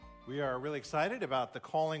We are really excited about the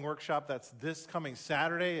calling workshop that's this coming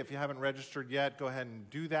Saturday. If you haven't registered yet, go ahead and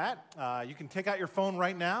do that. You can take out your phone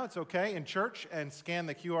right now, it's okay, in church, and scan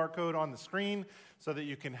the QR code on the screen so that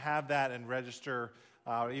you can have that and register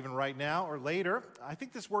even right now or later. I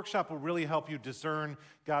think this workshop will really help you discern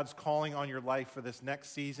God's calling on your life for this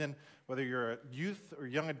next season, whether you're a youth or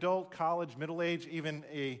young adult, college, middle age, even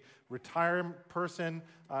a retired person.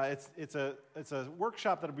 It's a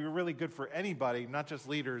workshop that will be really good for anybody, not just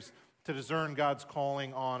leaders, to discern God's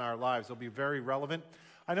calling on our lives. It'll be very relevant.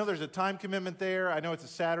 I know there's a time commitment there. I know it's a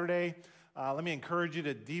Saturday. Let me encourage you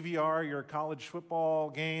to DVR your college football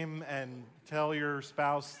game and tell your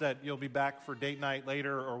spouse that you'll be back for date night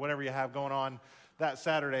later or whatever you have going on that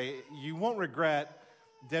Saturday. You won't regret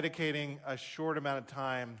dedicating a short amount of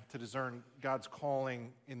time to discern God's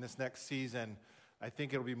calling in this next season. I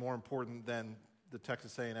think it'll be more important than the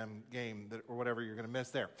Texas A&M game or whatever you're going to miss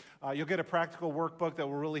there. You'll get a practical workbook that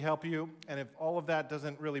will really help you. And if all of that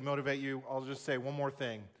doesn't really motivate you, I'll just say one more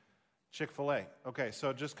thing. Chick-fil-A. Okay,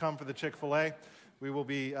 so just come for the Chick-fil-A. We will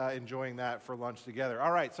be enjoying that for lunch together.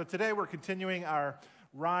 All right, so today we're continuing our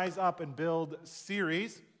Rise Up and Build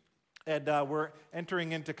series. And we're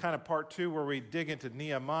entering into kind of part 2 where we dig into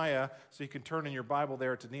Nehemiah. So you can turn in your Bible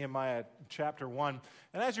there to Nehemiah chapter 1.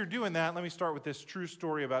 And as you're doing that, let me start with this true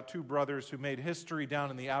story about two brothers who made history down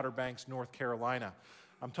in the Outer Banks, North Carolina.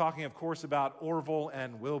 I'm talking, of course, about Orville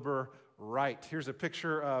and Wilbur Wright. Here's a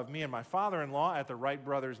picture of me and my father-in-law at the Wright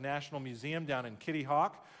Brothers National Museum down in Kitty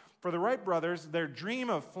Hawk. For the Wright brothers, their dream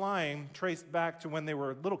of flying traced back to when they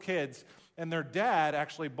were little kids, and their dad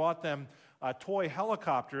actually bought them a toy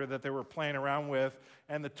helicopter that they were playing around with,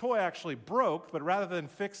 and the toy actually broke, but rather than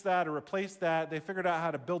fix that or replace that, they figured out how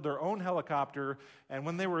to build their own helicopter, and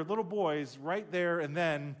when they were little boys, right there and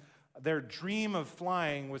then, their dream of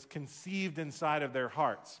flying was conceived inside of their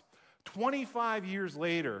hearts. 25 years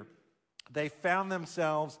later, they found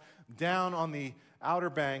themselves down on the Outer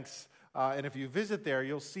Banks, and if you visit there,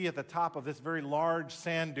 you'll see at the top of this very large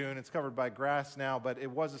sand dune, it's covered by grass now, but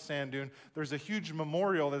it was a sand dune, there's a huge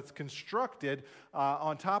memorial that's constructed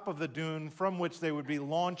on top of the dune from which they would be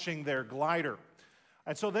launching their glider.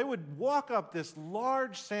 And so they would walk up this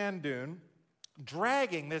large sand dune,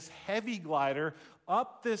 dragging this heavy glider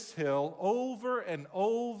up this hill over and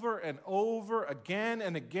over and over again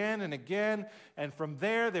and again and again. And from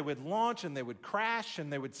there, they would launch and they would crash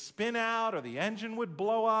and they would spin out or the engine would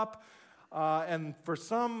blow up. And for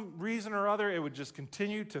some reason or other, it would just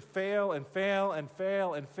continue to fail and fail and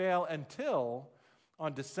fail and fail until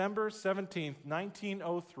on December 17th,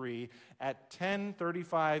 1903, at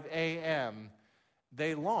 10:35 a.m.,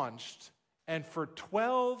 they launched. And for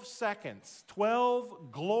 12 seconds,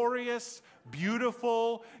 12 glorious,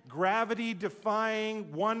 beautiful,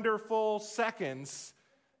 gravity-defying, wonderful seconds,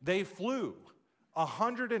 they flew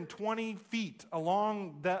 120 feet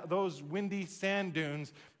along those windy sand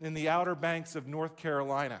dunes in the Outer Banks of North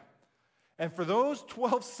Carolina. And for those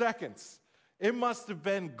 12 seconds, it must have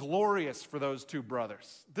been glorious for those two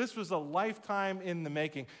brothers. This was a lifetime in the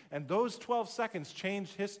making, and those 12 seconds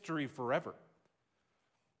changed history forever.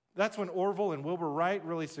 That's when Orville and Wilbur Wright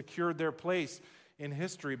really secured their place in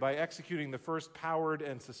history by executing the first powered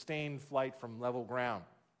and sustained flight from level ground.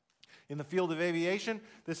 In the field of aviation,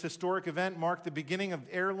 this historic event marked the beginning of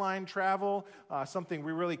airline travel, something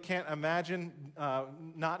we really can't imagine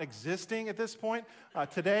not existing at this point.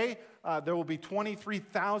 Today, there will be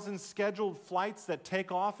 23,000 scheduled flights that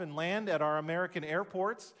take off and land at our American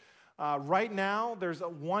airports. Right now, there's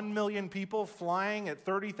 1 million people flying at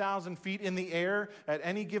 30,000 feet in the air at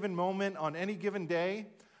any given moment on any given day.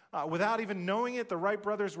 Without even knowing it, the Wright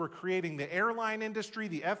brothers were creating the airline industry,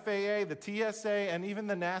 the FAA, the TSA, and even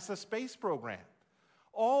the NASA space program.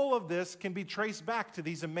 All of this can be traced back to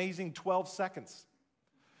these amazing 12 seconds.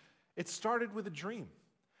 It started with a dream.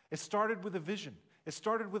 It started with a vision. It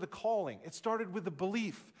started with a calling. It started with a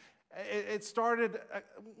belief. It started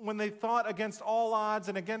when they thought against all odds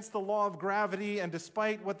and against the law of gravity, and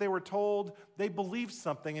despite what they were told, they believed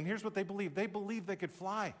something. And here's what they believed. They believed they could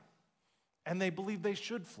fly, and they believed they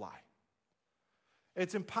should fly.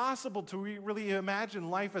 It's impossible to really imagine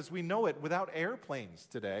life as we know it without airplanes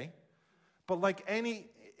today. But like any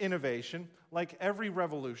innovation, like every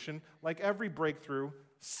revolution, like every breakthrough,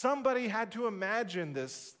 somebody had to imagine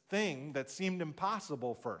this thing that seemed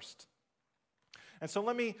impossible first. And so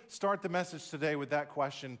let me start the message today with that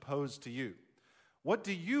question posed to you. What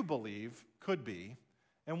do you believe could be,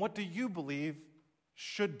 and what do you believe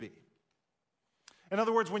should be? In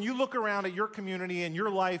other words, when you look around at your community and your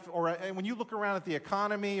life, or when you look around at the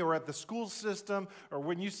economy or at the school system, or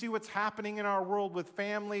when you see what's happening in our world with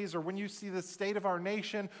families, or when you see the state of our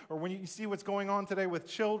nation, or when you see what's going on today with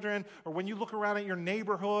children, or when you look around at your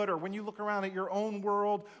neighborhood, or when you look around at your own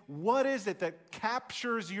world, what is it that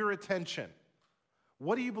captures your attention?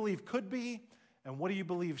 What do you believe could be, and what do you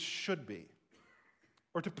believe should be?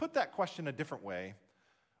 Or to put that question a different way,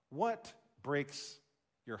 what breaks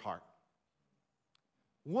your heart?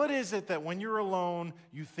 What is it that when you're alone,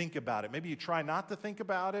 you think about it? Maybe you try not to think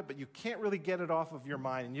about it, but you can't really get it off of your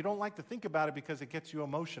mind. And you don't like to think about it because it gets you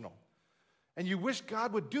emotional. And you wish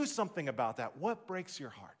God would do something about that. What breaks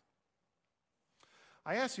your heart?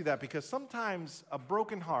 I ask you that because sometimes a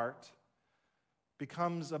broken heart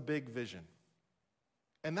becomes a big vision.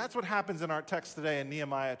 And that's what happens in our text today in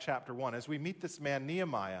Nehemiah chapter 1. As we meet this man,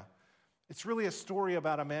 Nehemiah, it's really a story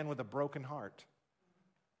about a man with a broken heart.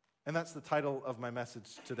 And that's the title of my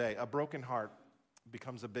message today. A broken heart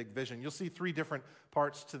becomes a big vision. You'll see three different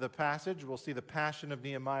parts to the passage. We'll see the passion of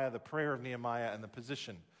Nehemiah, the prayer of Nehemiah, and the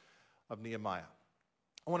position of Nehemiah.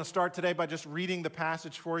 I want to start today by just reading the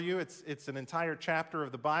passage for you. It's an entire chapter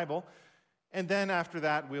of the Bible. And then after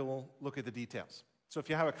that, we'll look at the details. So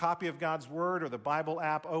if you have a copy of God's Word or the Bible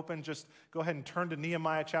app open, just go ahead and turn to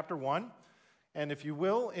Nehemiah chapter 1. And if you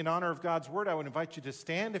will, in honor of God's Word, I would invite you to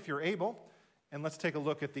stand if you're able. And let's take a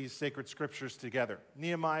look at these sacred scriptures together.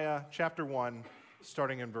 Nehemiah chapter 1,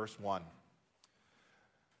 starting in verse 1.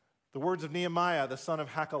 The words of Nehemiah, the son of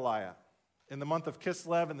Hakaliah. In the month of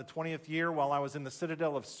Kislev, in the 20th year, while I was in the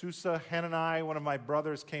citadel of Susa, Hanani, one of my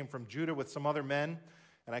brothers, came from Judah with some other men,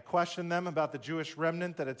 and I questioned them about the Jewish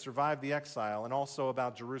remnant that had survived the exile, and also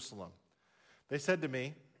about Jerusalem. They said to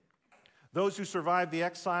me, "Those who survived the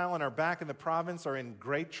exile and are back in the province are in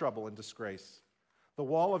great trouble and disgrace. The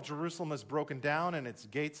wall of Jerusalem is broken down, and its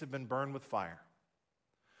gates have been burned with fire."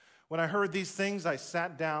 When I heard these things, I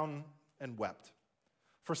sat down and wept.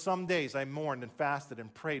 For some days I mourned and fasted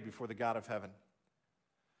and prayed before the God of heaven.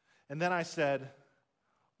 And then I said,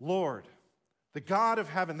 "Lord, the God of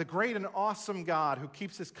heaven, the great and awesome God who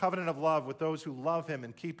keeps his covenant of love with those who love him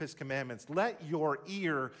and keep his commandments, let your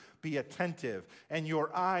ear be attentive and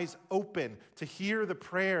your eyes open to hear the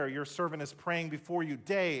prayer your servant is praying before you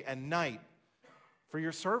day and night for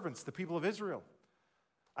your servants, the people of Israel.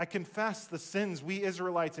 I confess the sins we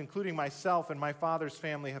Israelites, including myself and my father's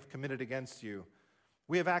family, have committed against you.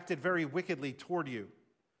 We have acted very wickedly toward you.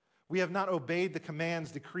 We have not obeyed the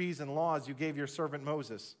commands, decrees, and laws you gave your servant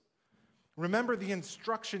Moses. Remember the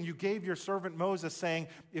instruction you gave your servant Moses, saying,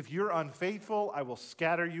 'If you're unfaithful, I will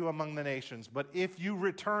scatter you among the nations. But if you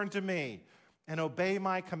return to me and obey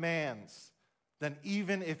my commands, then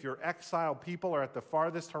even if your exiled people are at the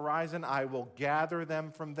farthest horizon, I will gather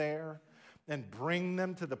them from there and bring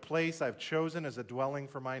them to the place I've chosen as a dwelling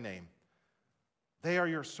for my name. They are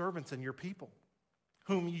your servants and your people,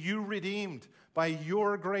 whom you redeemed by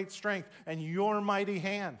your great strength and your mighty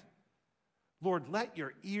hand. Lord, let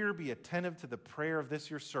your ear be attentive to the prayer of this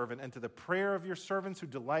your servant and to the prayer of your servants who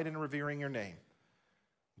delight in revering your name.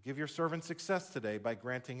 Give your servant success today by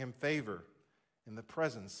granting him favor in the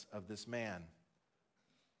presence of this man.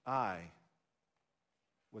 I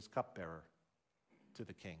was cupbearer to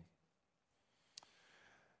the king."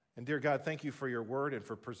 And dear God, thank you for your word and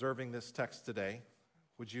for preserving this text today.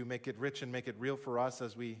 Would you make it rich and make it real for us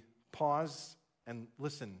as we pause and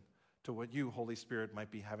listen to what you, Holy Spirit, might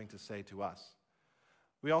be having to say to us.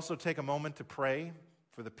 We also take a moment to pray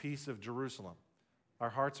for the peace of Jerusalem. Our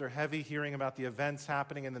hearts are heavy hearing about the events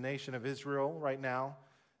happening in the nation of Israel right now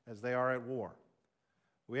as they are at war.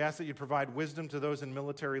 We ask that you provide wisdom to those in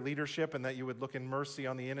military leadership and that you would look in mercy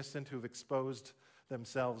on the innocent who've exposed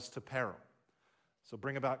themselves to peril. So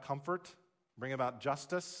bring about comfort, bring about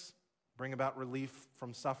justice, bring about relief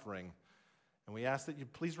from suffering. And we ask that you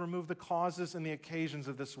please remove the causes and the occasions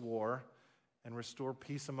of this war and restore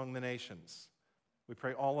peace among the nations. We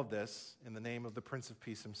pray all of this in the name of the Prince of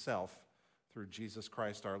Peace himself, through Jesus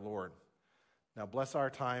Christ our Lord. Now bless our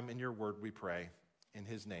time in your word, we pray. In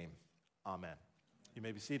his name, amen. You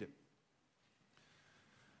may be seated.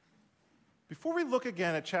 Before we look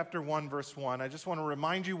again at chapter 1, verse 1, I just want to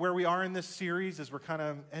remind you where we are in this series as we're kind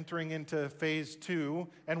of entering into phase 2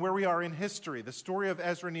 and where we are in history. The story of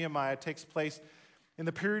Ezra and Nehemiah takes place in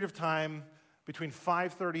the period of time between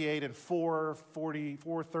 538 and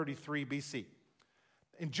 433 BC.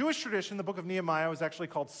 In Jewish tradition, the book of Nehemiah was actually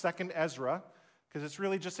called Second Ezra because it's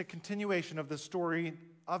really just a continuation of the story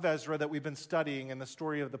of Ezra that we've been studying and the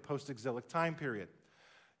story of the post-exilic time period.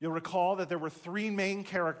 You'll recall that there were 3 main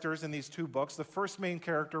characters in these 2 books. The first main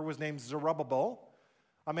character was named Zerubbabel,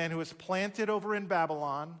 a man who was planted over in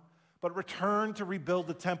Babylon but returned to rebuild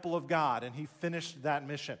the temple of God, and he finished that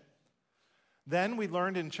mission. Then we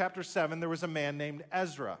learned in chapter 7 there was a man named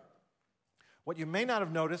Ezra. What you may not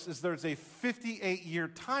have noticed is there's a 58-year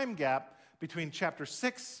time gap between chapter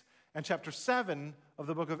 6 and chapter 7 of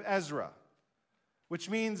the book of Ezra, which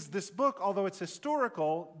means this book, although it's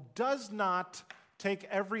historical, does not take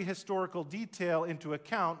every historical detail into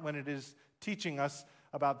account when it is teaching us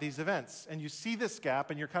about these events. And you see this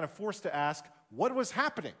gap, and you're kind of forced to ask, what was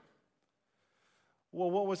happening?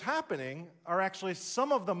 Well, what was happening are actually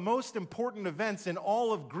some of the most important events in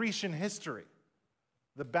all of Grecian history.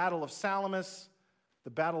 The Battle of Salamis, the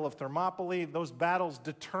Battle of Thermopylae, those battles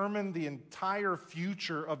determined the entire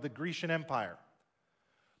future of the Grecian Empire.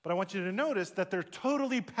 But I want you to notice that they're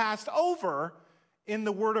totally passed over in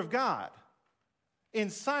the Word of God, in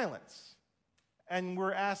silence. And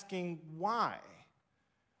we're asking why?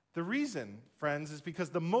 The reason, friends, is because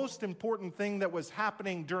the most important thing that was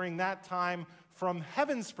happening during that time from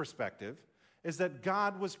heaven's perspective is that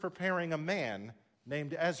God was preparing a man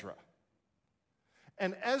named Ezra.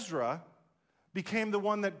 And Ezra became the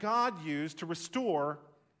one that God used to restore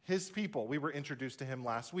his people. We were introduced to him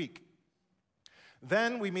last week.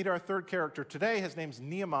 Then we meet our third character today. His name's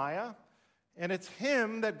Nehemiah, and it's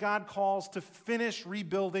him that God calls to finish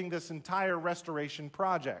rebuilding this entire restoration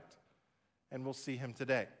project. And we'll see him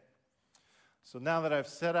today. So now that I've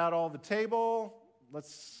set out all the table,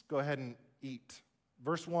 let's go ahead and eat.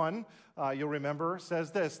 Verse 1, you'll remember,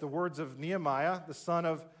 says this, the words of Nehemiah, the son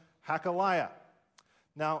of Hakaliah.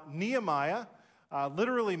 Now, Nehemiah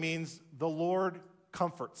literally means the Lord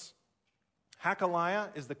comforts.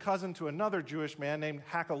 Hakaliah is the cousin to another Jewish man named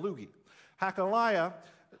Hakalugi. Hakaliah,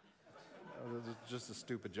 this is just a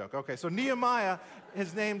stupid joke. Okay, so Nehemiah,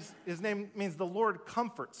 his name means the Lord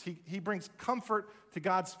comforts. He brings comfort to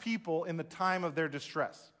God's people in the time of their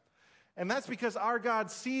distress. And that's because our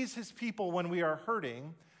God sees his people when we are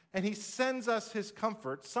hurting, and he sends us his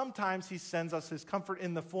comfort. Sometimes he sends us his comfort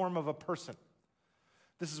in the form of a person.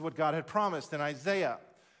 This is what God had promised in Isaiah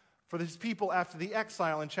for his people after the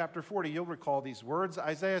exile in chapter 40. You'll recall these words.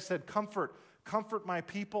 Isaiah said, comfort my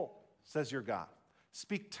people, says your God.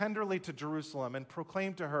 Speak tenderly to Jerusalem and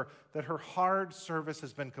proclaim to her that her hard service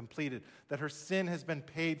has been completed, that her sin has been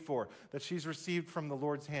paid for, that she's received from the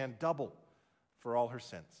Lord's hand double for all her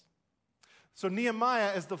sins. So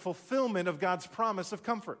Nehemiah is the fulfillment of God's promise of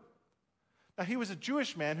comfort. Now, he was a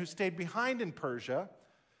Jewish man who stayed behind in Persia.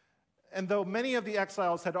 And though many of the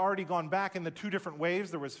exiles had already gone back in the two different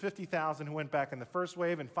waves, there was 50,000 who went back in the first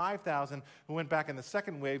wave and 5,000 who went back in the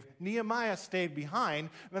second wave, Nehemiah stayed behind.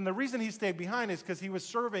 And the reason he stayed behind is because he was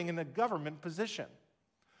serving in a government position.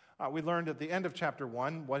 We learned at the end of chapter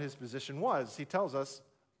 1 what his position was. He tells us,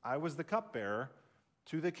 I was the cupbearer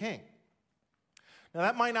to the king. Now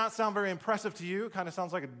that might not sound very impressive to you. It kind of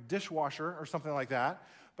sounds like a dishwasher or something like that.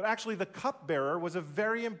 But actually, the cupbearer was a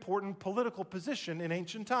very important political position in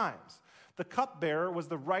ancient times. The cupbearer was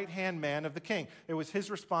the right-hand man of the king. It was his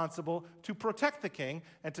responsible to protect the king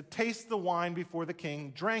and to taste the wine before the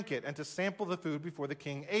king drank it and to sample the food before the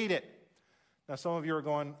king ate it. Now, some of you are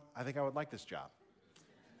going, I think I would like this job.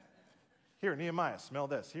 Here, Nehemiah, smell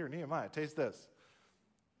this. Here, Nehemiah, taste this.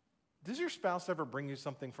 Does your spouse ever bring you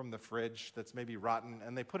something from the fridge that's maybe rotten,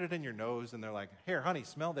 and they put it in your nose, and they're like, here, honey,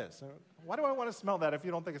 smell this? Why do I want to smell that if you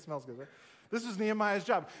don't think it smells good? Right? This is Nehemiah's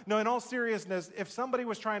job. No, in all seriousness, if somebody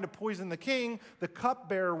was trying to poison the king, the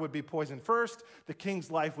cupbearer would be poisoned first, the king's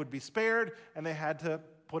life would be spared, and they had to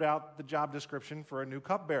put out the job description for a new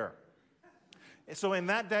cupbearer. So in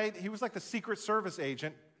that day, he was like the Secret Service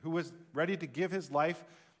agent who was ready to give his life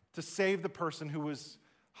to save the person who was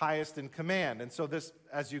highest in command. And so this,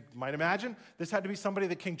 as you might imagine, this had to be somebody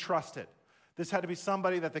the king trusted. This had to be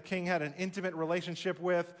somebody that the king had an intimate relationship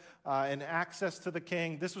with and access to the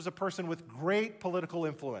king. This was a person with great political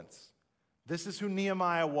influence. This is who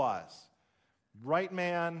Nehemiah was. Right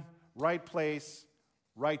man, right place,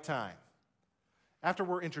 right time. After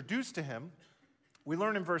we're introduced to him, we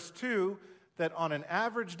learn in verse 2 that on an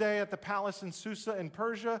average day at the palace in Susa in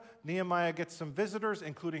Persia, Nehemiah gets some visitors,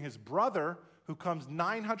 including his brother, who comes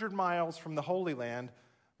 900 miles from the Holy Land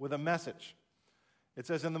with a message. It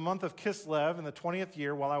says, in the month of Kislev, in the 20th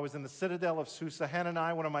year, while I was in the citadel of Susa,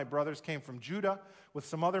 Hanani, one of my brothers, came from Judah with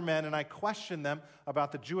some other men, and I questioned them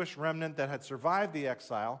about the Jewish remnant that had survived the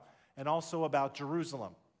exile and also about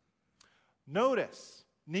Jerusalem. Notice,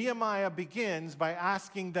 Nehemiah begins by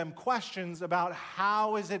asking them questions about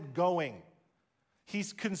how is it going.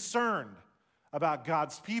 He's concerned about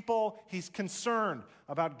God's people. He's concerned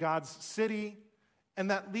about God's city. And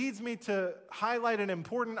that leads me to highlight an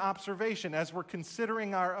important observation as we're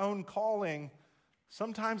considering our own calling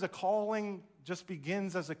Sometimes a calling just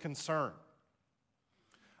begins as a concern.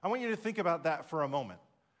 I want you to think about that for a moment.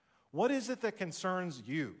 What is it that concerns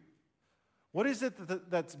you? What is it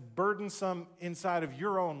that's burdensome inside of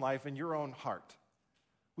your own life and your own heart?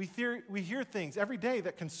 We hear things every day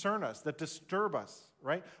that concern us, that disturb us,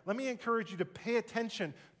 right? Let me encourage you to pay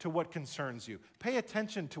attention to what concerns you. Pay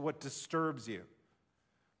attention to what disturbs you.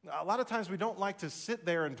 A lot of times we don't like to sit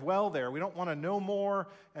there and dwell there. We don't want to know more,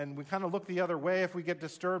 and we kind of look the other way if we get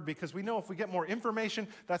disturbed because we know if we get more information,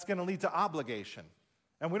 that's going to lead to obligation.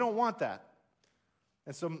 And we don't want that.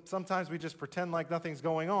 And so sometimes we just pretend like nothing's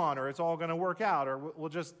going on, or it's all going to work out, or we'll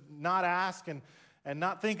just not ask and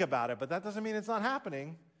not think about it. But that doesn't mean it's not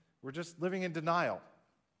happening. We're just living in denial.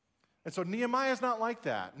 And so Nehemiah's not like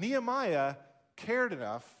that. Nehemiah cared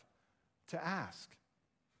enough to ask.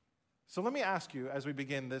 So let me ask you as we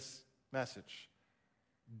begin this message,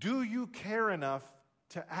 do you care enough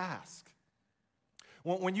to ask?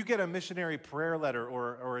 When you get a missionary prayer letter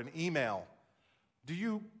or an email, do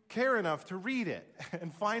you care enough to read it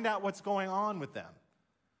and find out what's going on with them?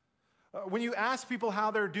 When you ask people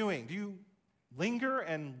how they're doing, do you linger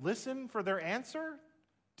and listen for their answer?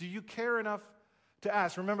 Do you care enough to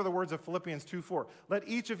ask? Remember the words of Philippians 2:4. Let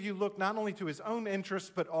each of you look not only to his own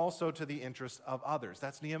interests, but also to the interests of others.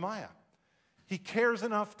 That's Nehemiah. He cares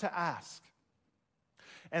enough to ask.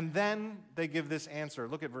 And then they give this answer.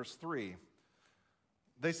 Look at verse 3.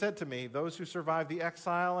 They said to me, those who survived the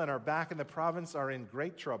exile and are back in the province are in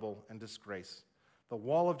great trouble and disgrace. The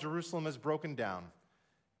wall of Jerusalem is broken down,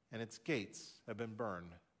 and its gates have been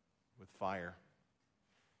burned with fire.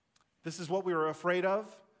 This is what we were afraid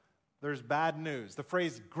of. There's bad news. The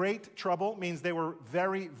phrase great trouble means they were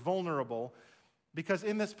very vulnerable because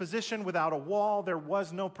in this position without a wall, there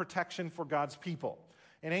was no protection for God's people.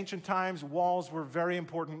 In ancient times, walls were very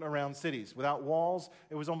important around cities. Without walls,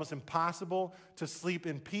 it was almost impossible to sleep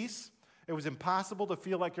in peace. It was impossible to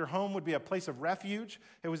feel like your home would be a place of refuge.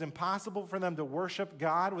 It was impossible for them to worship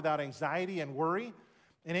God without anxiety and worry.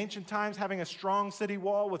 In ancient times, having a strong city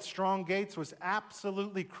wall with strong gates was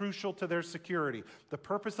absolutely crucial to their security. The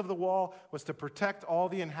purpose of the wall was to protect all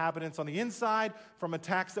the inhabitants on the inside from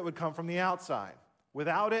attacks that would come from the outside.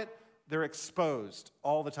 Without it, they're exposed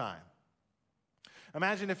all the time.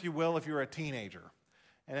 Imagine, if you will, if you were a teenager.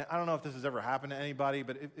 And I don't know if this has ever happened to anybody,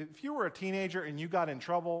 but if you were a teenager and you got in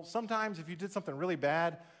trouble, sometimes if you did something really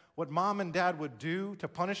bad, what mom and dad would do to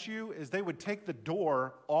punish you is they would take the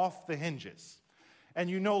door off the hinges. And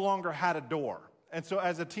you no longer had a door. And so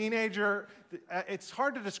as a teenager, it's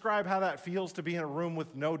hard to describe how that feels to be in a room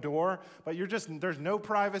with no door, but there's no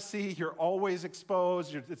privacy, you're always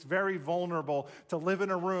exposed, it's very vulnerable to live in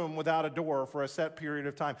a room without a door for a set period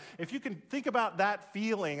of time. If you can think about that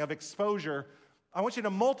feeling of exposure, I want you to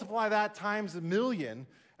multiply that times 1,000,000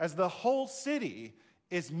 as the whole city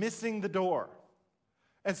is missing the door.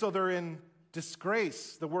 And so they're in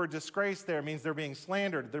disgrace. The word disgrace there means they're being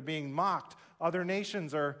slandered, they're being mocked. Other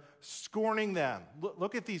nations are scorning them.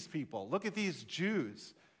 Look at these people. Look at these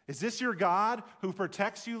Jews. Is this your God who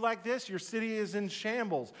protects you like this? Your city is in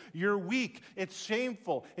shambles. You're weak. It's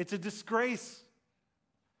shameful. It's a disgrace.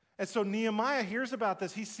 And so Nehemiah hears about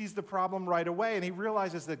this. He sees the problem right away, and he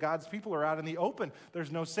realizes that God's people are out in the open.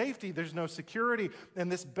 There's no safety. There's no security.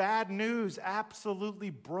 And this bad news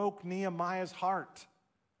absolutely broke Nehemiah's heart.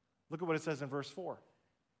 Look at what it says in verse 4.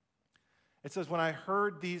 It says, when I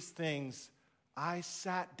heard these things, I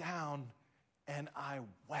sat down and I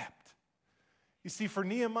wept. You see, for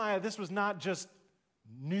Nehemiah, this was not just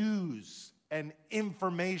news and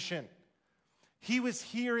information. He was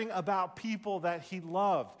hearing about people that he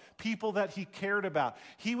loved, people that he cared about.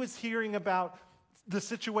 He was hearing about the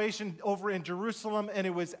situation over in Jerusalem, and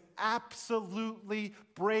it was absolutely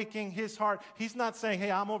breaking his heart. He's not saying, hey,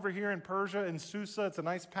 I'm over here in Persia, in Susa. It's a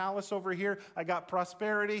nice palace over here. I got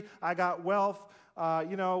prosperity. I got wealth.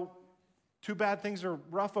 Too bad things are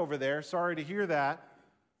rough over there. Sorry to hear that.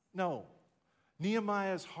 No.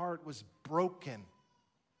 Nehemiah's heart was broken.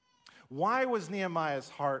 Why was Nehemiah's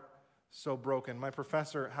heart so broken? My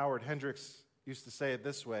professor, Howard Hendricks, used to say it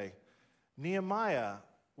this way. Nehemiah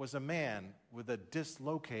was a man with a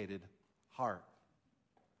dislocated heart.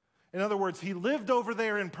 In other words, he lived over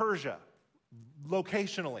there in Persia,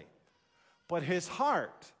 locationally, but his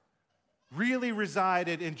heart really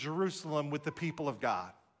resided in Jerusalem with the people of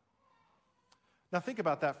God. Now think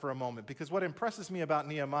about that for a moment, because what impresses me about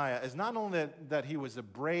Nehemiah is not only that he was a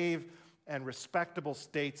brave and respectable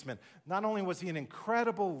statesman, not only was he an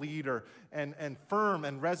incredible leader and firm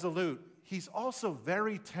and resolute, he's also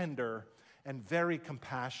very tender and very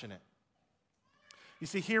compassionate. You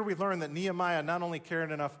see, here we learn that Nehemiah not only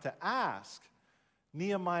cared enough to ask,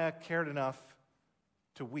 Nehemiah cared enough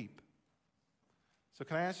to weep. So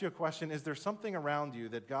can I ask you a question? Is there something around you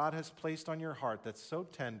that God has placed on your heart that's so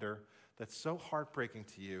tender, that's so heartbreaking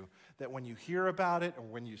to you, that when you hear about it or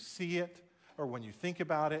when you see it or when you think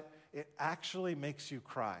about it, it actually makes you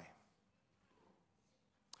cry?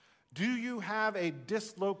 Do you have a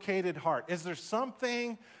dislocated heart? Is there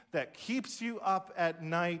something that keeps you up at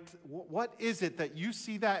night? What is it that you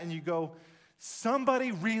see that and you go,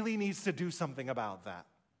 somebody really needs to do something about that?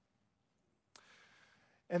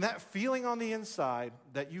 And that feeling on the inside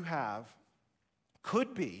that you have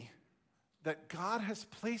could be that God has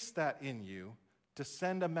placed that in you to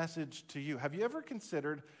send a message to you. Have you ever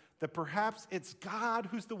considered that perhaps it's God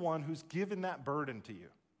who's the one who's given that burden to you?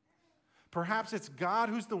 Perhaps it's God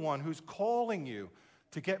who's the one who's calling you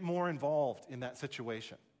to get more involved in that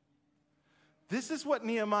situation. This is what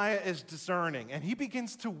Nehemiah is discerning, and he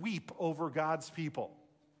begins to weep over God's people.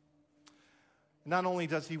 Not only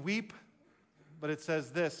does he weep, but it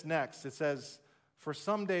says this next. It says, "For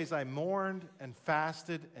some days I mourned and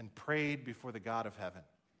fasted and prayed before the God of heaven."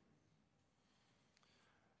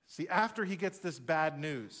 See, after he gets this bad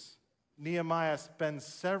news, Nehemiah spends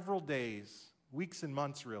several days, weeks and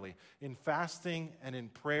months really, in fasting and in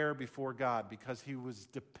prayer before God because he was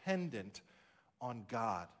dependent on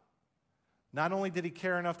God. Not only did he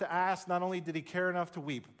care enough to ask, not only did he care enough to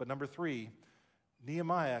weep, but number 3,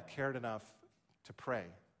 Nehemiah cared enough to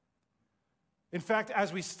pray. In fact,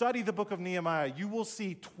 as we study the book of Nehemiah, you will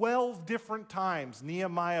see 12 different times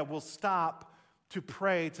Nehemiah will stop to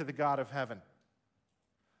pray to the God of heaven.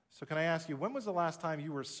 So can I ask you, when was the last time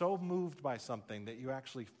you were so moved by something that you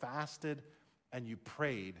actually fasted and you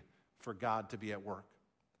prayed for God to be at work?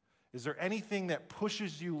 Is there anything that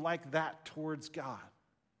pushes you like that towards God?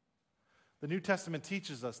 The New Testament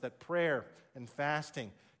teaches us that prayer and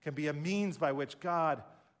fasting can be a means by which God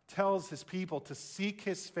tells his people to seek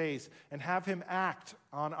his face and have him act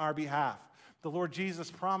on our behalf. The Lord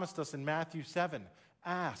Jesus promised us in Matthew 7,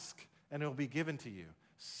 "Ask, and it will be given to you.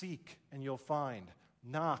 Seek, and you'll find.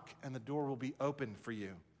 Knock, and the door will be opened for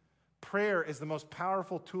you." Prayer is the most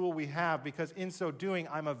powerful tool we have because in so doing,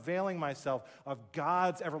 I'm availing myself of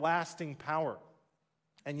God's everlasting power.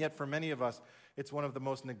 And yet for many of us, it's one of the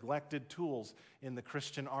most neglected tools in the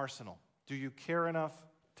Christian arsenal. Do you care enough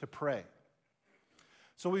to pray?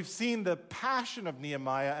 So we've seen the passion of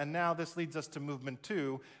Nehemiah, and now this leads us to movement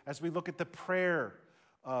 2 as we look at the prayer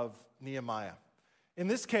of Nehemiah. In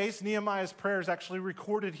this case, Nehemiah's prayer is actually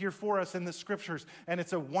recorded here for us in the scriptures, and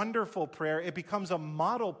it's a wonderful prayer. It becomes a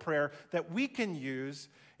model prayer that we can use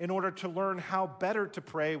in order to learn how better to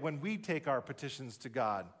pray when we take our petitions to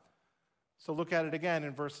God. So look at it again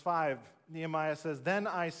in verse 5. Nehemiah says, "Then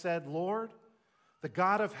I said, Lord, the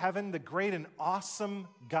God of heaven, the great and awesome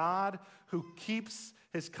God who keeps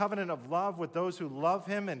his covenant of love with those who love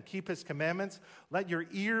him and keep his commandments, let your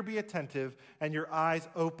ear be attentive and your eyes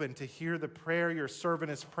open to hear the prayer your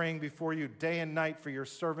servant is praying before you day and night for your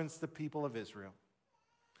servants, the people of Israel."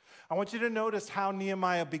 I want you to notice how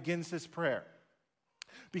Nehemiah begins his prayer,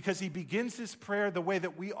 because he begins his prayer the way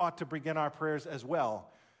that we ought to begin our prayers as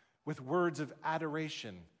well, with words of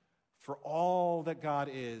adoration for all that God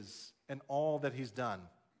is and all that he's done.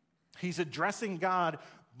 He's addressing God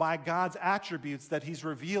by God's attributes that he's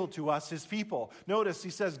revealed to us, his people. Notice he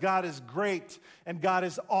says God is great and God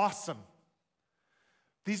is awesome.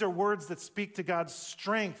 These are words that speak to God's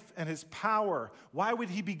strength and his power. Why would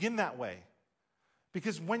he begin that way?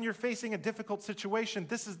 Because when you're facing a difficult situation,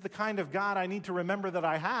 this is the kind of God I need to remember that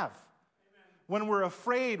I have. When we're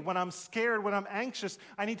afraid, when I'm scared, when I'm anxious,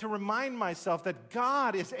 I need to remind myself that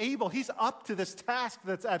God is able. He's up to this task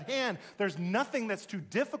that's at hand. There's nothing that's too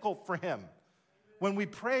difficult for him. When we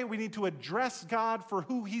pray, we need to address God for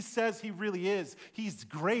who he says he really is. He's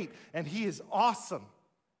great and he is awesome.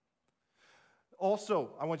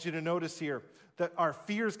 Also, I want you to notice here that our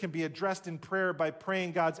fears can be addressed in prayer by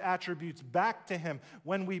praying God's attributes back to him.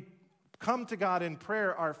 When we come to God in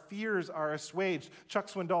prayer, our fears are assuaged. Chuck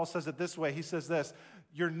Swindoll says it this way. He says this,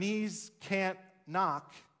 "Your knees can't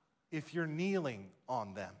knock if you're kneeling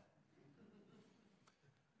on them."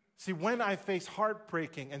 See, when I face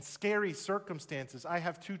heartbreaking and scary circumstances, I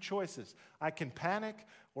have two choices. I can panic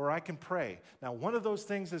or I can pray. Now, one of those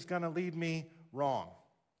things is going to lead me wrong.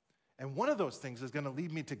 And one of those things is going to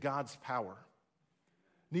lead me to God's power.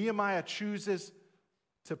 Nehemiah chooses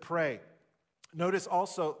to pray. Notice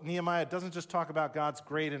also, Nehemiah doesn't just talk about God's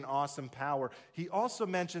great and awesome power. He also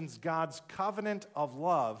mentions God's covenant of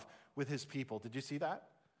love with his people. Did you see that?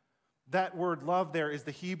 That word love there is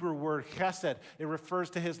the Hebrew word chesed. It refers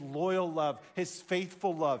to his loyal love, his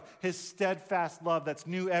faithful love, his steadfast love that's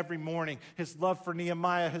new every morning, his love for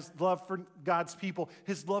Nehemiah, his love for God's people,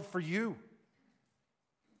 his love for you.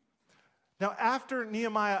 Now, after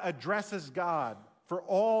Nehemiah addresses God for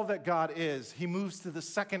all that God is, he moves to the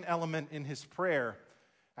second element in his prayer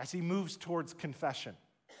as he moves towards confession.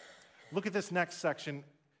 Look at this next section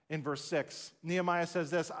in verse 6. Nehemiah says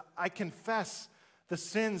this, I confess the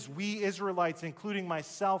sins we Israelites, including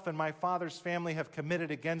myself and my father's family, have committed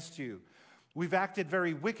against you. We've acted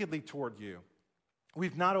very wickedly toward you.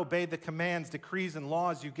 We've not obeyed the commands, decrees, and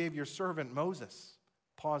laws you gave your servant Moses.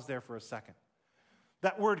 Pause there for a second.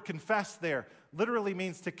 That word confess there literally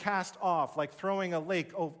means to cast off, like throwing a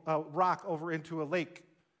rock over into a lake.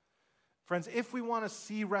 Friends, if we want to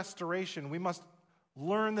see restoration, we must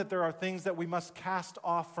learn that there are things that we must cast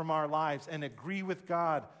off from our lives and agree with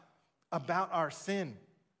God about our sin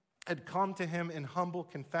and come to him in humble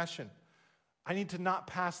confession. I need to not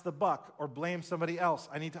pass the buck or blame somebody else.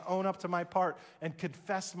 I need to own up to my part and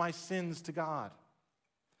confess my sins to God.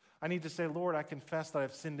 I need to say, Lord, I confess that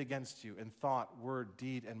I've sinned against you in thought, word,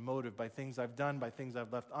 deed, and motive, by things I've done, by things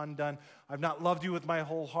I've left undone. I've not loved you with my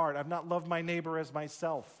whole heart. I've not loved my neighbor as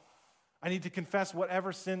myself. I need to confess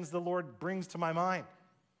whatever sins the Lord brings to my mind.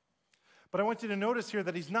 But I want you to notice here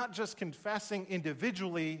that he's not just confessing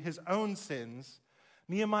individually his own sins.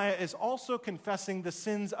 Nehemiah is also confessing the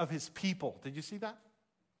sins of his people. Did you see that?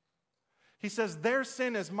 He says, their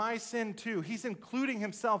sin is my sin too. He's including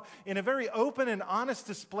himself in a very open and honest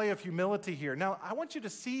display of humility here. Now, I want you to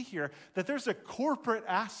see here that there's a corporate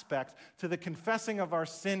aspect to the confessing of our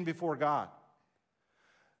sin before God.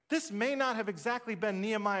 This may not have exactly been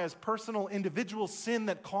Nehemiah's personal individual sin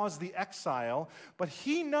that caused the exile, but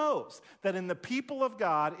he knows that in the people of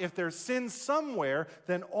God, if there's sin somewhere,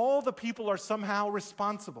 then all the people are somehow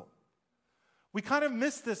responsible. We kind of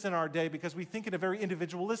miss this in our day because we think in a very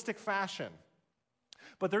individualistic fashion.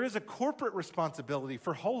 But there is a corporate responsibility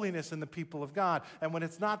for holiness in the people of God. And when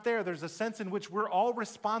it's not there, there's a sense in which we're all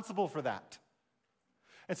responsible for that.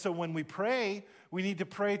 And so when we pray, we need to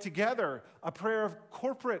pray together a prayer of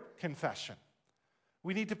corporate confession.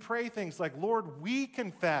 We need to pray things like, Lord, we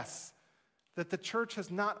confess that the church has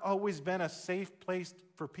not always been a safe place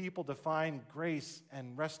for people to find grace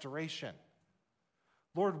and restoration.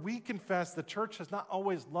 Lord, we confess the church has not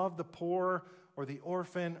always loved the poor or the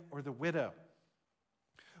orphan or the widow.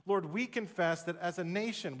 Lord, we confess that as a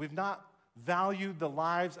nation, we've not valued the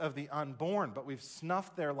lives of the unborn, but we've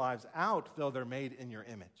snuffed their lives out, though they're made in your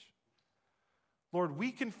image. Lord,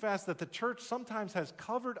 we confess that the church sometimes has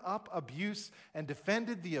covered up abuse and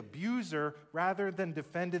defended the abuser rather than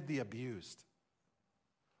defended the abused.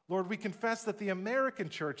 Lord, we confess that the American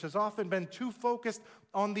church has often been too focused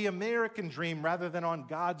on the American dream rather than on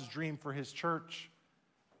God's dream for his church.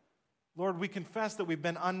 Lord, we confess that we've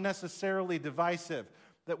been unnecessarily divisive,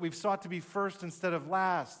 that we've sought to be first instead of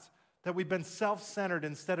last, that we've been self-centered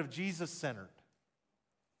instead of Jesus-centered.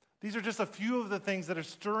 These are just a few of the things that are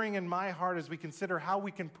stirring in my heart as we consider how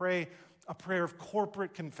we can pray a prayer of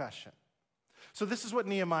corporate confession. So this is what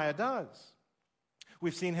Nehemiah does.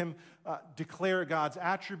 We've seen him declare God's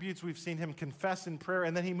attributes. We've seen him confess in prayer.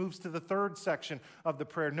 And then he moves to the third section of the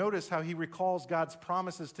prayer. Notice how he recalls God's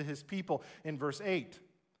promises to his people in verse 8.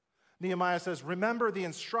 Nehemiah says, remember the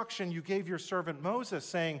instruction you gave your servant Moses,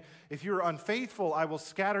 saying, if you are unfaithful, I will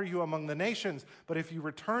scatter you among the nations. But if you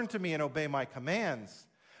return to me and obey my commands,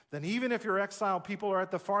 then even if your exiled people are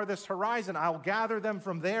at the farthest horizon, I'll gather them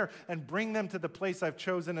from there and bring them to the place I've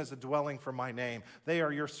chosen as a dwelling for my name. They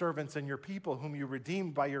are your servants and your people, whom you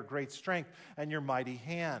redeemed by your great strength and your mighty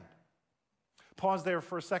hand. Pause there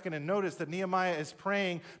for a second and notice that Nehemiah is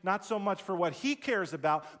praying not so much for what he cares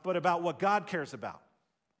about, but about what God cares about.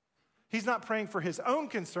 He's not praying for his own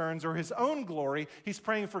concerns or his own glory. He's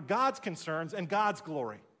praying for God's concerns and God's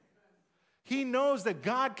glory. He knows that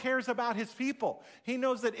God cares about his people. He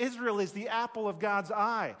knows that Israel is the apple of God's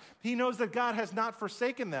eye. He knows that God has not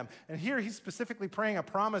forsaken them. And here he's specifically praying a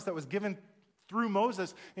promise that was given through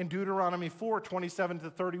Moses in Deuteronomy 4, 27 to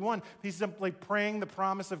 31. He's simply praying the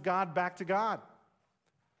promise of God back to God.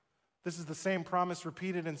 This is the same promise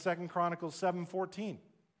repeated in 2 Chronicles 7:14.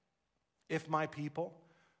 If my people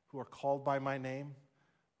who are called by my name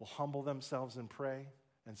will humble themselves and pray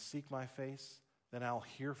and seek my face, then I'll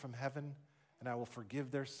hear from heaven and I will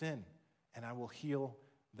forgive their sin and I will heal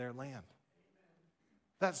their land.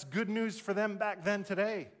 That's good news for them back then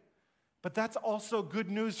today. But that's also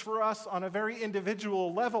good news for us on a very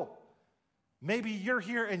individual level. Maybe you're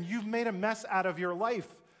here and you've made a mess out of your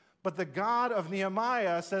life, but the God of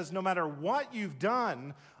Nehemiah says, no matter what you've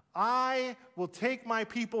done, I will take my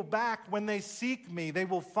people back when they seek me. They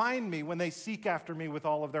will find me when they seek after me with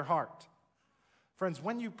all of their heart. Friends,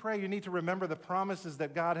 when you pray, you need to remember the promises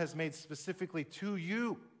that God has made specifically to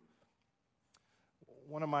you.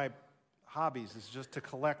 One of my hobbies is just to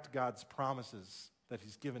collect God's promises that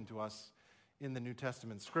he's given to us in the New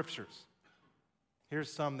Testament scriptures. Here's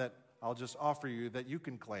some that I'll just offer you that you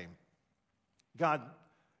can claim. God,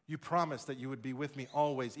 you promised that you would be with me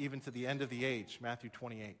always, even to the end of the age, Matthew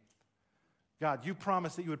 28. God, you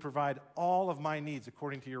promised that you would provide all of my needs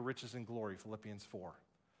according to your riches and glory, Philippians 4.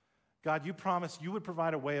 God, you promised you would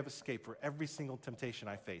provide a way of escape for every single temptation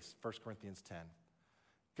I face, 1 Corinthians 10.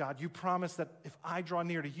 God, you promised that if I draw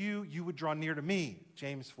near to you, you would draw near to me,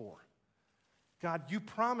 James 4. God, you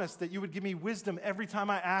promised that you would give me wisdom every time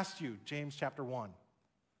I asked you, James chapter 1.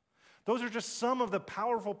 Those are just some of the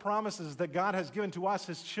powerful promises that God has given to us,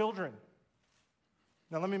 his children.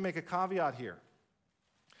 Now, let me make a caveat here.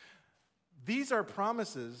 These are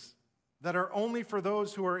promises that are only for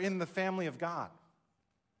those who are in the family of God.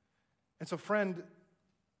 And so, friend,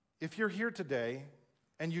 if you're here today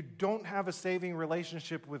and you don't have a saving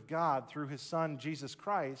relationship with God through his Son, Jesus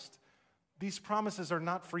Christ, these promises are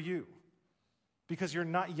not for you because you're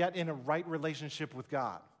not yet in a right relationship with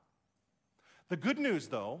God. The good news,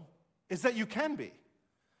 though, is that you can be.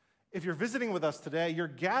 If you're visiting with us today, you're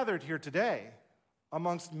gathered here today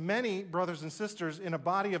amongst many brothers and sisters in a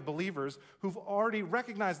body of believers who've already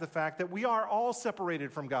recognized the fact that we are all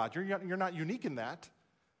separated from God. You're not unique in that.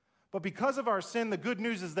 But because of our sin, the good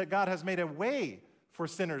news is that God has made a way for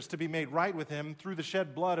sinners to be made right with him through the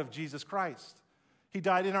shed blood of Jesus Christ. He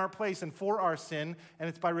died in our place and for our sin, and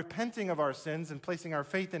it's by repenting of our sins and placing our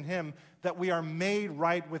faith in him that we are made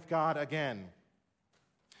right with God again.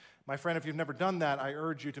 My friend, if you've never done that, I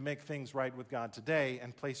urge you to make things right with God today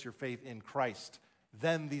and place your faith in Christ.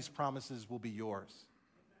 Then these promises will be yours.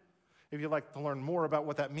 If you'd like to learn more about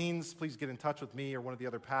what that means, please get in touch with me or one of the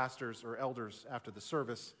other pastors or elders after the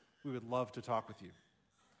service. We would love to talk with you.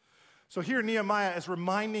 So here Nehemiah is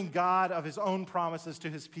reminding God of his own promises to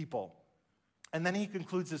his people. And then he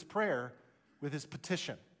concludes his prayer with his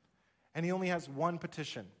petition. And he only has one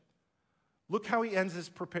petition. Look how he ends his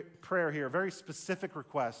prayer here, a very specific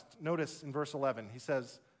request. Notice in verse 11, he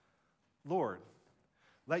says, Lord,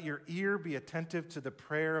 let your ear be attentive to the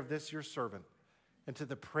prayer of this your servant and to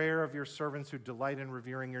the prayer of your servants who delight in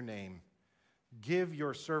revering your name. Give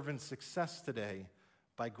your servant success today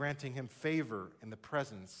by granting him favor in the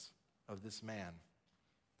presence of this man.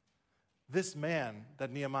 This man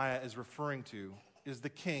that Nehemiah is referring to is the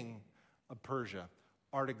king of Persia,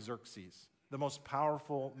 Artaxerxes, the most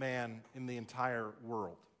powerful man in the entire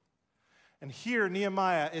world. And here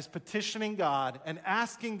Nehemiah is petitioning God and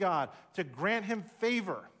asking God to grant him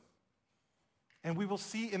favor. And we will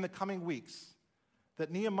see in the coming weeks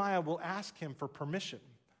that Nehemiah will ask him for permission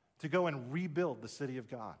to go and rebuild the city of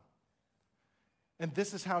God. And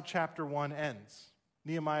this is how chapter 1 ends.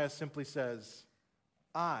 Nehemiah simply says,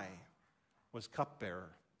 I was cupbearer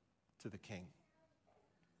to the king.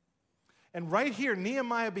 And right here,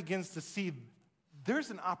 Nehemiah begins to see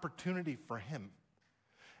there's an opportunity for him.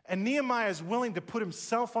 And Nehemiah is willing to put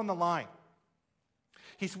himself on the line.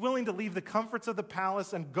 He's willing to leave the comforts of the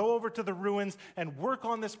palace and go over to the ruins and work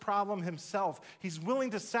on this problem himself. He's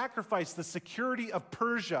willing to sacrifice the security of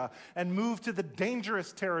Persia and move to the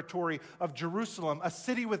dangerous territory of Jerusalem, a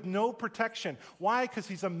city with no protection. Why? Because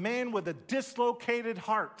he's a man with a dislocated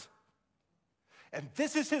heart. And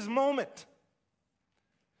this is his moment.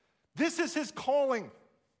 This is his calling.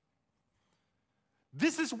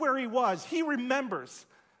 This is where he was. He remembers,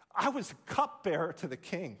 I was a cupbearer to the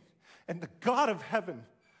king, and the God of heaven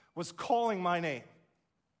was calling my name.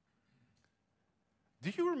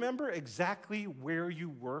 Do you remember exactly where you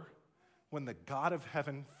were when the God of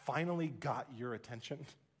heaven finally got your attention?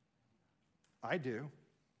 I do.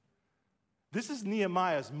 This is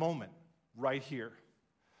Nehemiah's moment right here.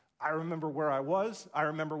 I remember where I was. I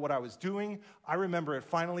remember what I was doing. I remember it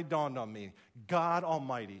finally dawned on me. God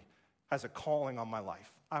Almighty has a calling on my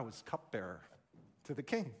life. I was cupbearer to the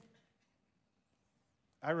king.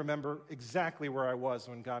 I remember exactly where I was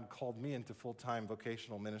when God called me into full-time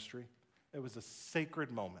vocational ministry. It was a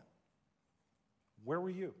sacred moment. Where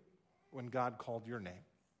were you when God called your name?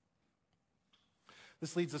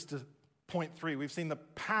 This leads us to point 3. We've seen the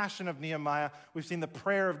passion of Nehemiah. We've seen the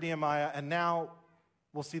prayer of Nehemiah. And now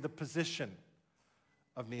we'll see the position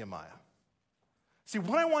of Nehemiah. See,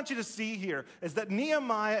 what I want you to see here is that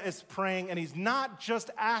Nehemiah is praying, and he's not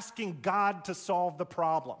just asking God to solve the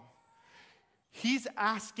problem. He's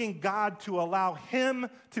asking God to allow him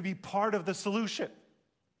to be part of the solution.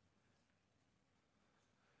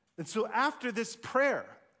 And so after this prayer,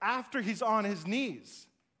 after he's on his knees,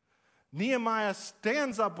 Nehemiah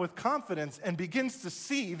stands up with confidence and begins to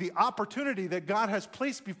see the opportunity that God has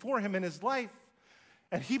placed before him in his life.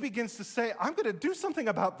 And he begins to say, I'm going to do something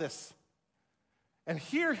about this. And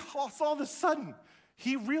here, all of a sudden,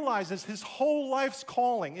 he realizes his whole life's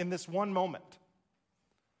calling in this one moment.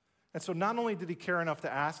 And so not only did he care enough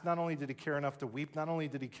to ask, not only did he care enough to weep, not only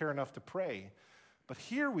did he care enough to pray, but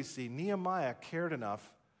here we see Nehemiah cared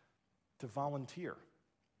enough to volunteer.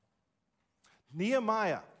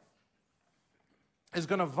 Nehemiah is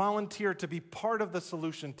going to volunteer to be part of the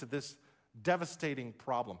solution to this devastating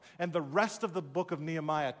problem. And the rest of the book of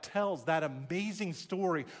Nehemiah tells that amazing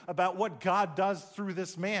story about what God does through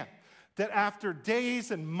this man. That after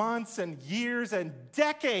days and months and years and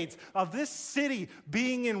decades of this city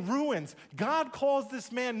being in ruins, God calls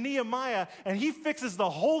this man Nehemiah and he fixes the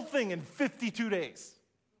whole thing in 52 days.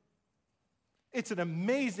 It's an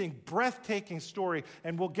amazing, breathtaking story,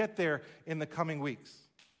 and we'll get there in the coming weeks.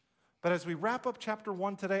 But as we wrap up chapter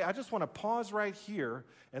 1 today, I just want to pause right here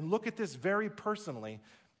and look at this very personally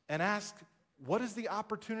and ask, what is the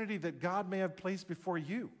opportunity that God may have placed before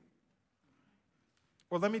you?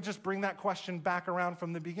 Or let me just bring that question back around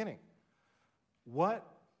from the beginning. What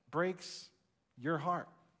breaks your heart?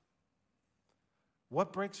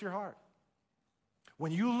 What breaks your heart?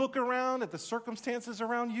 When you look around at the circumstances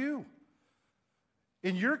around you,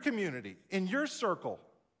 in your community, in your circle,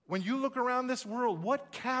 when you look around this world,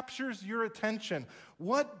 what captures your attention?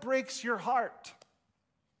 What breaks your heart?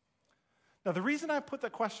 Now, the reason I put the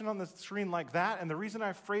question on the screen like that, and the reason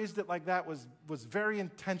I phrased it like that was very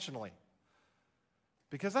intentionally.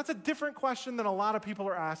 Because that's a different question than a lot of people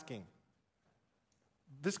are asking.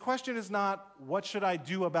 This question is not, what should I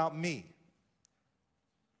do about me?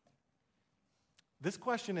 This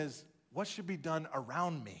question is, what should be done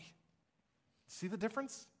around me? See the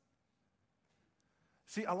difference?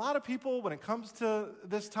 See, a lot of people, when it comes to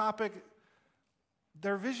this topic,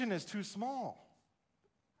 their vision is too small.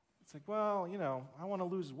 It's like, well, I want to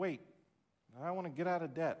lose weight. I want to get out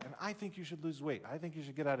of debt. And I think you should lose weight. I think you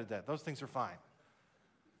should get out of debt. Those things are fine.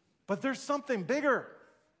 But there's something bigger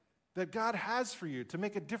that God has for you to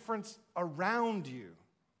make a difference around you.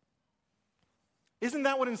 Isn't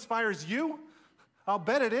that what inspires you? I'll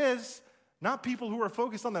bet it is. Not people who are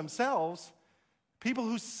focused on themselves. People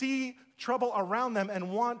who see trouble around them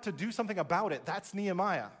and want to do something about it. That's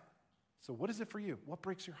Nehemiah. So what is it for you? What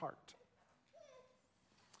breaks your heart?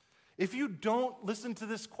 If you don't listen to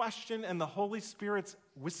this question and the Holy Spirit's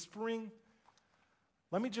whispering,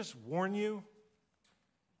 let me just warn you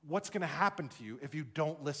what's going to happen to you if you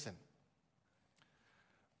don't listen.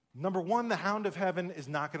 Number one, the hound of heaven is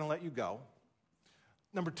not going to let you go.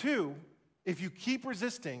 Number two, if you keep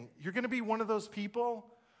resisting, you're going to be one of those people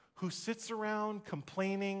who sits around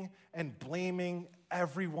complaining and blaming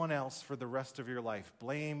everyone else for the rest of your life.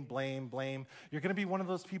 Blame, blame, blame. You're going to be one of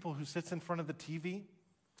those people who sits in front of the TV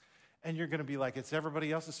and you're going to be like, it's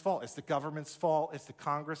everybody else's fault. It's the government's fault. It's the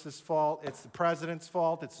Congress's fault. It's the president's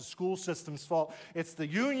fault. It's the school system's fault. It's the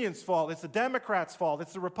union's fault. It's the Democrats' fault.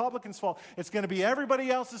 It's the Republicans' fault. It's going to be everybody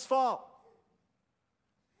else's fault.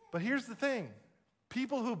 But here's the thing.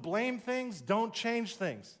 People who blame things don't change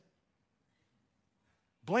things.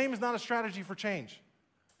 Blame is not a strategy for change.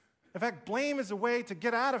 In fact, blame is a way to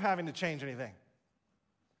get out of having to change anything.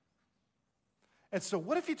 And so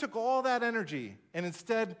what if you took all that energy and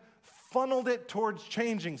instead funneled it towards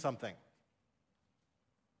changing something?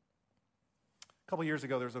 A couple years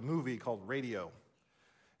ago, there was a movie called Radio.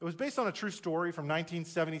 It was based on a true story from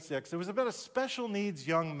 1976. It was about a special needs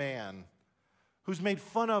young man who's made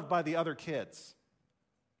fun of by the other kids.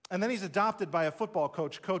 And then he's adopted by a football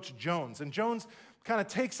coach, Coach Jones. And Jones kind of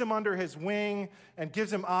takes him under his wing and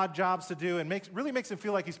gives him odd jobs to do and really makes him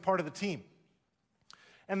feel like he's part of the team.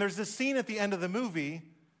 And there's this scene at the end of the movie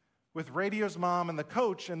with Radio's mom and the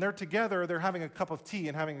coach, and they're together, they're having a cup of tea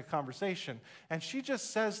and having a conversation. And she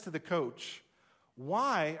just says to the coach,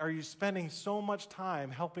 "Why are you spending so much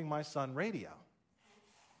time helping my son Radio?"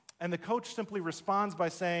 And the coach simply responds by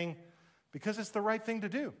saying, "Because it's the right thing to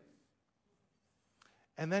do."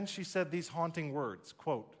 And then she said these haunting words,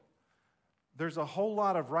 quote, "There's a whole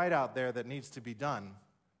lot of right out there that needs to be done,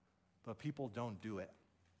 but people don't do it."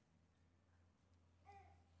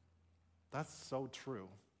 That's so true.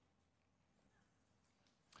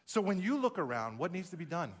 So when you look around, what needs to be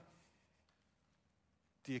done?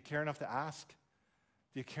 Do you care enough to ask?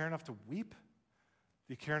 Do you care enough to weep?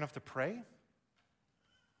 Do you care enough to pray?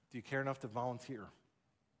 Do you care enough to volunteer?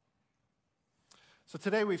 So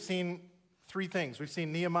today we've seen three things. We've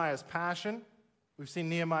seen Nehemiah's passion, we've seen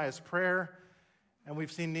Nehemiah's prayer, and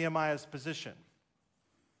we've seen Nehemiah's position.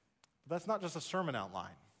 But that's not just a sermon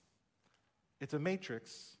outline. It's a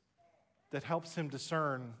matrix that helps him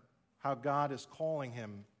discern how God is calling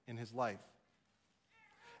him in his life.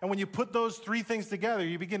 And when you put those three things together,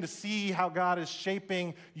 you begin to see how God is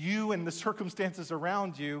shaping you and the circumstances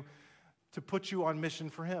around you to put you on mission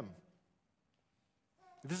for Him.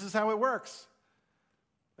 This is how it works.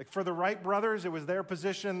 Like for the Wright brothers, it was their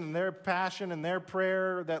position and their passion and their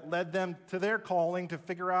prayer that led them to their calling to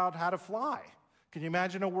figure out how to fly. Can you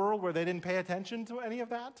imagine a world where they didn't pay attention to any of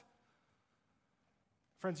that?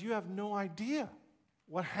 Friends, you have no idea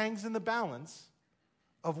what hangs in the balance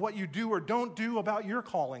of what you do or don't do about your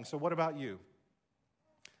calling. So what about you?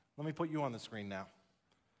 Let me put you on the screen now.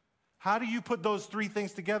 How do you put those three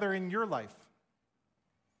things together in your life?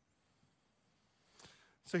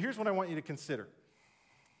 So here's what I want you to consider.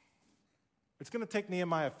 It's going to take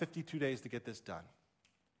Nehemiah 52 days to get this done.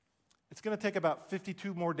 It's going to take about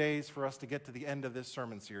 52 more days for us to get to the end of this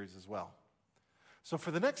sermon series as well. So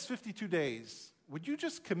for the next 52 days, would you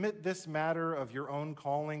just commit this matter of your own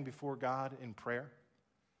calling before God in prayer?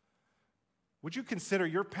 Would you consider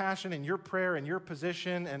your passion and your prayer and your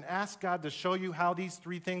position and ask God to show you how these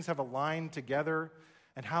three things have aligned together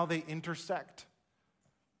and how they intersect?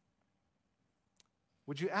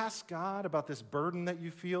 Would you ask God about this burden that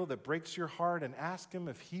you feel that breaks your heart and ask Him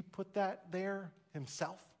if He put that there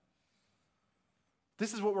Himself?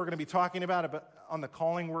 This is what we're going to be talking about on the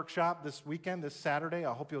calling workshop this weekend, this Saturday.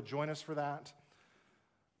 I hope you'll join us for that.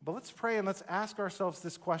 But let's pray and let's ask ourselves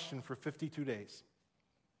this question for 52 days.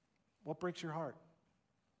 What breaks your heart?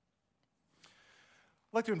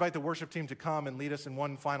 I'd like to invite the worship team to come and lead us in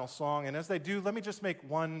one final song. And as they do, let me just make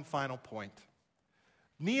one final point.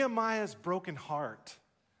 Nehemiah's broken heart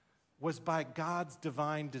was by God's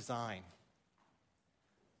divine design.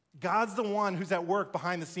 God's the one who's at work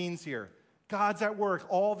behind the scenes here. God's at work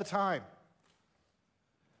all the time.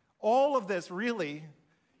 All of this really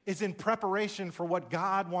is in preparation for what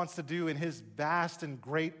God wants to do in His vast and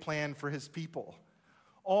great plan for His people.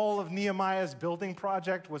 All of Nehemiah's building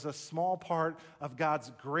project was a small part of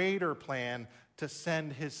God's greater plan to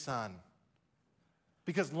send His Son.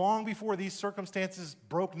 Because long before these circumstances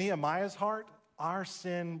broke Nehemiah's heart, our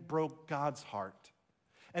sin broke God's heart.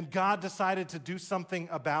 And God decided to do something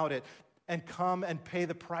about it and come and pay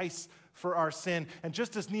the price for our sin. And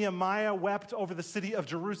just as Nehemiah wept over the city of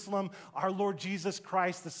Jerusalem, our Lord Jesus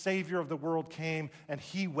Christ, the Savior of the world, came and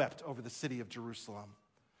He wept over the city of Jerusalem.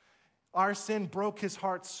 Our sin broke His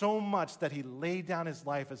heart so much that He laid down His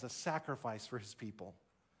life as a sacrifice for His people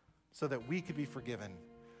so that we could be forgiven,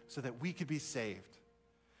 so that we could be saved.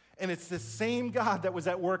 And it's this same God that was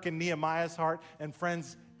at work in Nehemiah's heart. And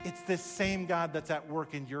friends, it's this same God that's at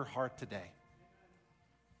work in your heart today.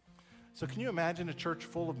 So can you imagine a church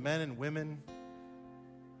full of men and women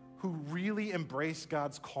who really embrace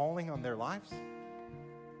God's calling on their lives?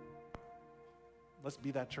 Let's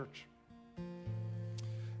be that church.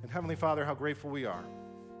 And Heavenly Father, how grateful we are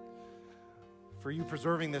for You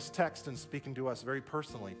preserving this text and speaking to us very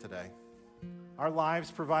personally today. Our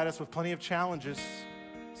lives provide us with plenty of challenges,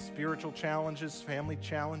 spiritual challenges, family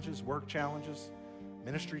challenges, work challenges,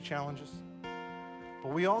 ministry challenges.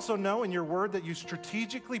 But we also know in Your word that You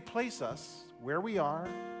strategically place us where we are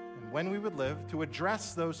and when we would live to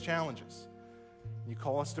address those challenges. You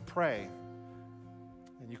call us to pray.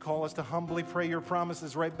 And You call us to humbly pray Your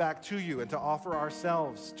promises right back to You and to offer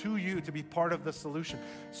ourselves to You to be part of the solution.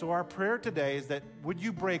 So our prayer today is that would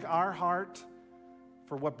You break our heart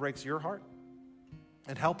for what breaks Your heart?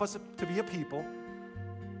 And help us to be a people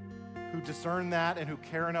who discern that and who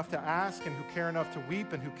care enough to ask and who care enough to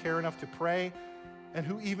weep and who care enough to pray and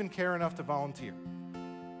who even care enough to volunteer.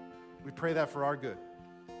 We pray that for our good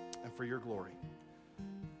and for Your glory.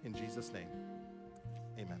 In Jesus' name,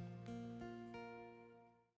 amen.